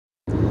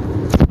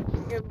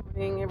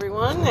Evening,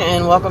 everyone,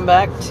 and welcome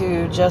back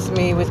to Just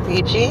Me with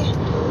Peachy.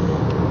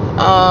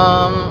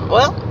 I'm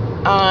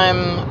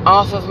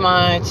off of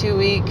my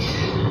 2-week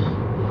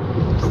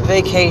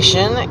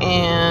vacation,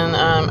 and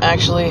I'm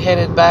actually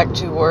headed back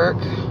to work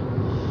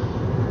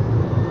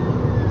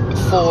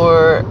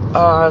for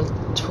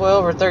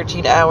 12 or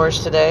 13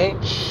 hours today.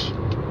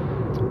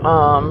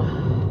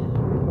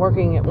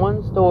 Working at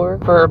one store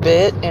for a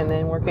bit, and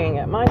then working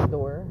at my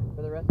store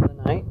for the rest of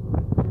the night.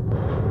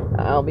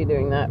 I'll be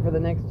doing that for the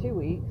next 2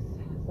 weeks.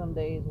 Some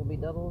days will be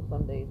double,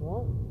 some days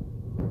won't.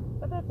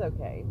 But that's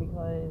okay,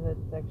 because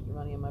it's extra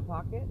money in my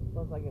pocket.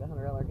 Plus I get a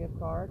 $100 gift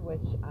card,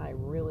 which I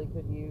really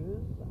could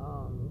use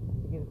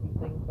to get a few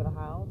things for the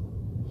house.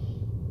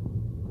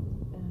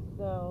 And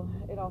so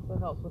it also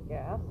helps with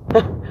gas.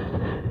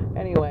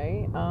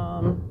 Anyway,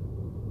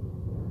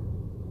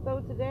 so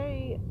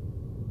today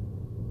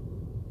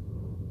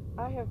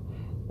I have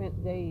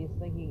spent days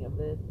thinking of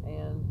this,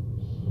 and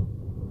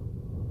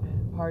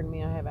pardon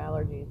me, I have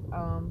allergies.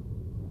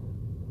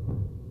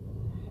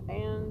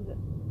 And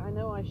I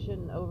know I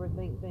shouldn't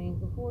overthink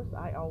things. Of course,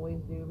 I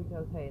always do,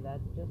 because, hey,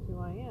 that's just who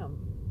I am.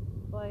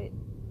 But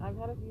I've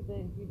had a few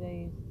days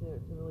to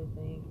really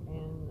think,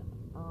 and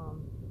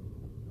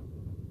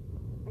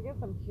I guess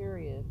I'm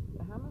curious,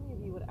 how many of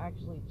you would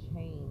actually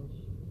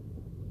change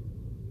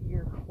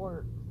your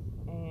quirks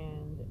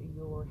and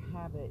your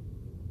habits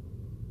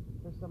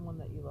for someone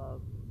that you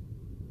love?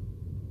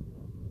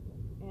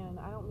 And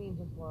I don't mean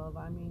just love,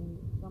 I mean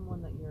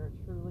someone that you're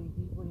truly,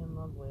 deeply in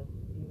love with,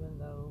 even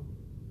though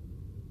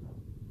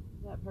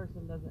that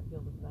person doesn't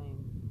feel the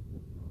same.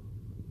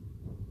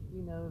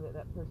 You know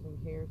that person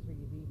cares for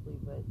you deeply,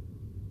 but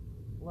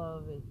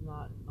love is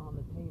not on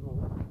the table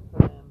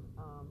for them.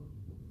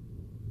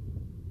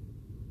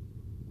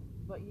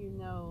 But you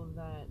know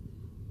that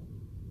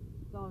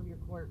some of your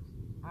quirks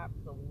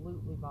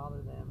absolutely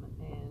bother them,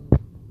 and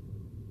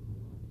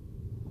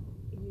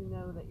you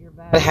know that your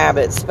bad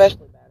habits,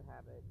 especially bad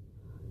habits,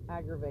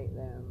 aggravate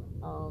them.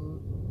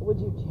 Would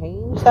you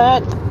change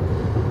that?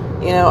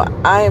 You know,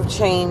 I have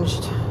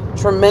changed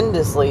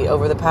tremendously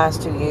over the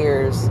past 2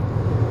 years.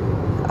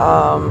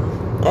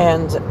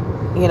 And,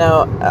 you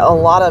know, a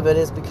lot of it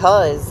is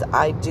because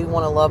I do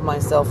want to love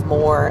myself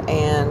more,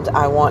 and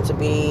I want to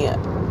be,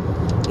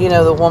 you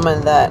know, the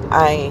woman that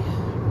I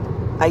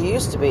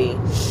used to be,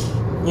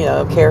 you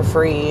know,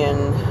 carefree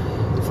and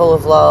full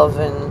of love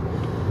and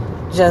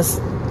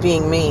just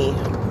being me.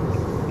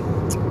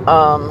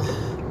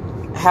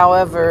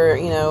 However,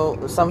 you know,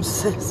 some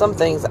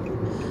things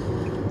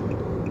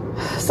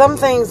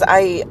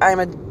I'm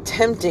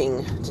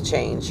attempting to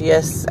change.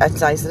 Yes,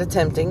 I said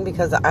attempting,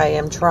 because I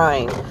am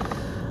trying.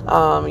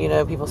 You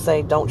know, people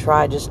say don't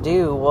try, just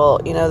do. Well,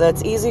 you know,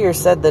 that's easier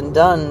said than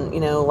done. You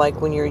know, like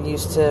when you're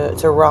used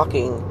to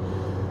rocking.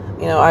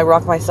 You know, I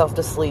rock myself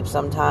to sleep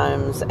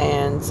sometimes,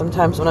 and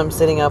sometimes when I'm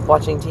sitting up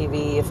watching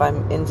TV, if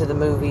I'm into the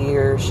movie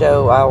or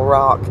show, I'll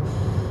rock.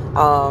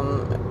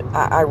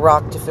 I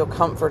rock to feel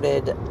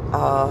comforted.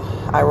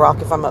 I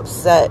rock if I'm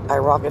upset. I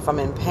rock if I'm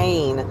in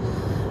pain.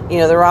 You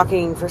know, the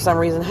rocking for some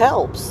reason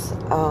helps.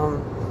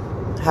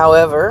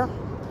 However,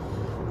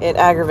 it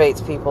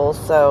aggravates people.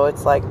 So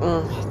it's like,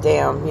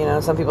 damn, you know,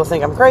 some people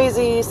think I'm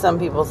crazy. Some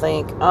people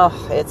think,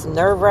 it's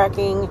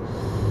nerve-wracking.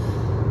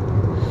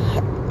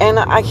 And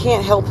I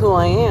can't help who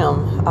I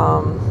am.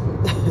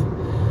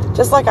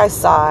 Just like I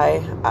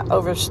sigh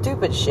over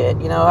stupid shit.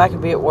 You know, I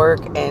could be at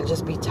work and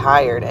just be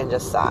tired and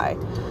just sigh.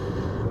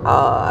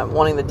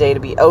 Wanting the day to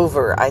be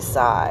over, I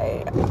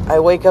sigh. I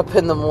wake up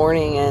in the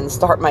morning and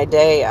start my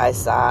day, I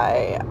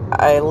sigh.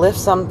 I lift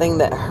something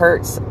that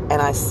hurts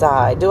and I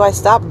sigh. Do I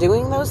stop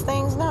doing those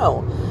things?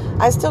 No.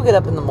 I still get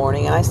up in the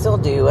morning, and I still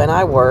do, and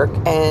I work,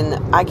 and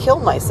I kill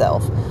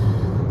myself.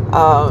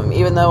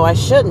 Even though I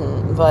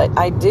shouldn't, but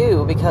I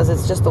do, because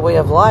it's just the way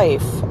of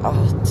life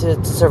to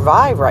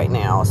survive right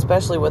now,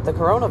 especially with the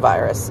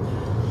coronavirus.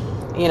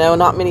 You know,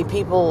 not many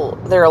people,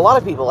 there are a lot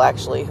of people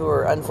actually who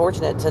are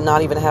unfortunate to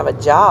not even have a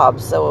job.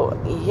 So,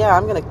 yeah,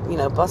 I'm going to, you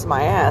know, bust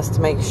my ass to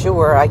make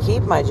sure I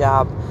keep my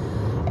job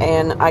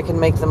and I can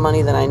make the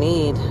money that I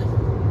need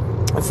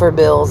for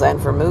bills and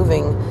for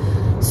moving.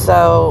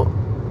 So,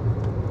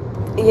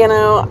 you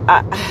know,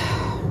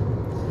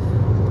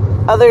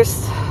 others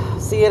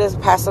see it as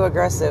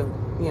passive-aggressive,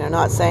 you know,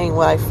 not saying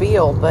what I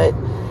feel, but,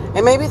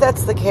 and maybe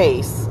that's the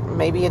case.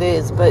 Maybe it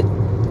is, but,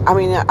 I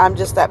mean, I'm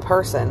just that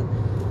person.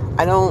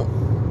 I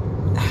don't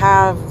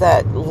have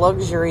that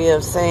luxury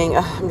of saying,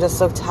 I'm just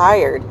so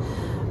tired.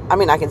 I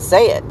mean, I can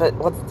say it, but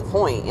what's the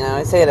point? You know,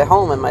 I say it at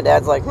home, and my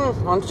dad's like, why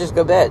don't you just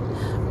go to bed?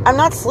 I'm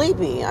not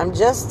sleepy. I'm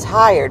just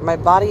tired. My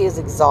body is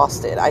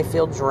exhausted. I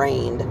feel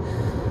drained.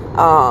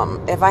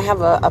 If I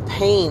have a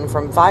pain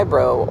from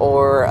fibro,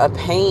 or a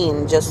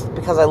pain just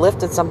because I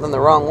lifted something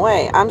the wrong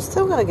way, I'm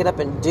still going to get up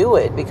and do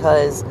it,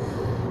 because,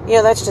 you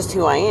know, that's just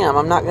who I am.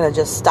 I'm not going to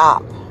just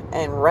stop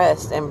and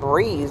rest and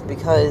breathe,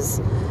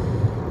 because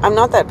I'm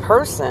not that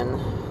person.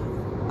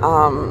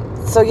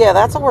 So yeah,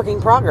 that's a work in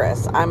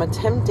progress. I'm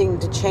attempting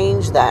to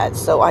change that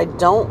so I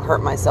don't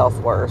hurt myself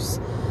worse.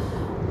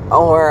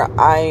 or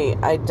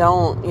I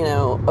don't,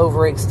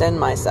 overextend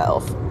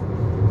myself.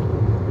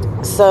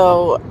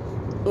 So,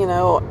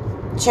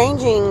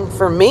 changing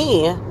for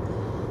me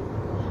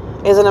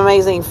is an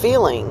amazing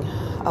feeling,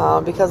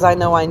 because I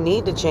know I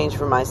need to change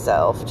for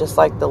myself, just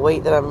like the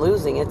weight that I'm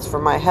losing. It's for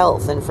my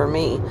health and for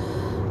me.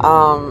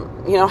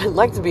 I'd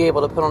like to be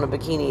able to put on a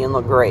bikini and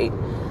look great.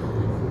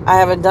 I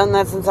haven't done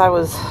that since I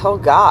was,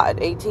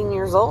 18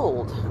 years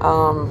old.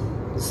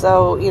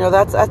 So,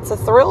 that's a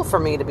thrill for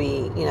me to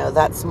be,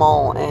 that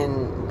small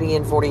and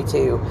being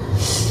 42.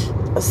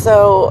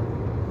 So,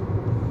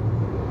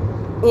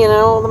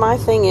 my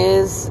thing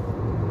is,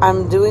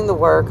 I'm doing the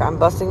work. I'm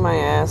busting my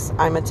ass.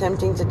 I'm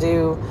attempting to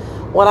do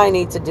what I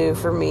need to do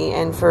for me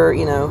and for,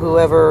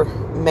 whoever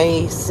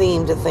may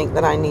seem to think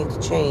that I need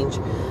to change.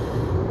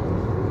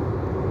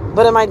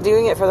 But am I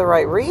doing it for the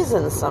right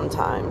reasons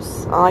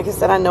sometimes? Like I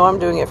said, I know I'm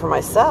doing it for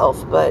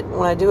myself, but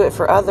when I do it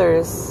for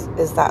others,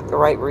 is that the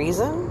right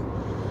reason?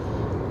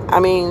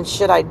 I mean,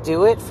 should I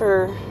do it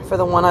for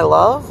the one I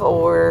love,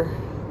 or,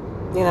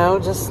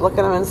 just look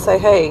at them and say,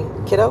 hey,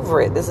 get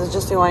over it. This is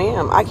just who I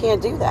am. I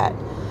can't do that.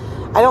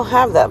 I don't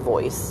have that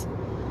voice.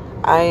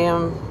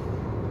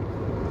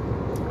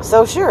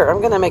 So sure, I'm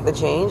going to make the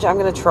change. I'm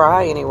going to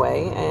try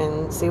anyway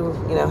and see,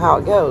 how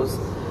it goes.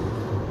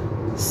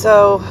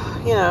 So,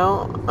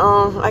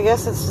 I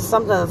guess it's just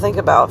something to think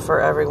about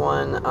for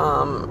everyone.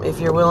 If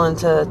you're willing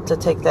to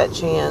take that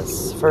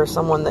chance for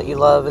someone that you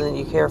love and that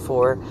you care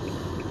for,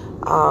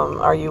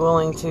 are you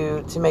willing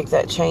to make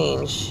that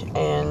change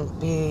and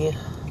be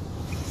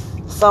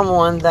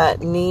someone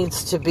that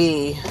needs to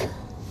be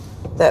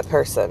that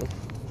person?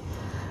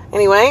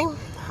 Anyway,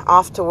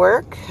 off to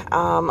work.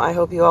 I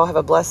hope you all have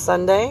a blessed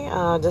Sunday.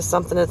 Just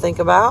something to think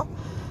about.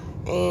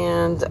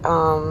 And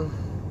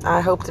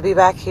I hope to be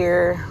back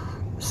here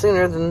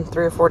sooner than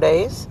 3 or 4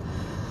 days.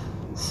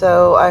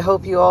 So I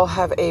hope you all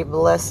have a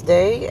blessed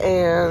day,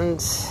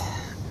 and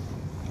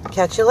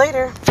catch you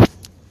later.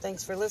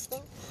 Thanks for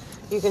listening.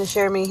 You can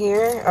share me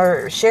here,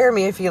 or share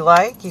me if you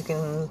like. You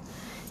can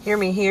hear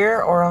me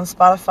here or on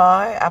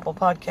Spotify, Apple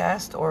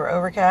Podcast, or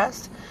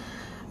Overcast.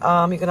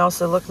 You can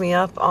also look me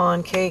up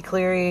on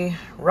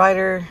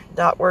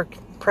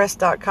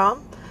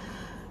kclearywriter.wordpress.com.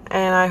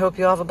 And I hope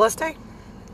you all have a blessed day.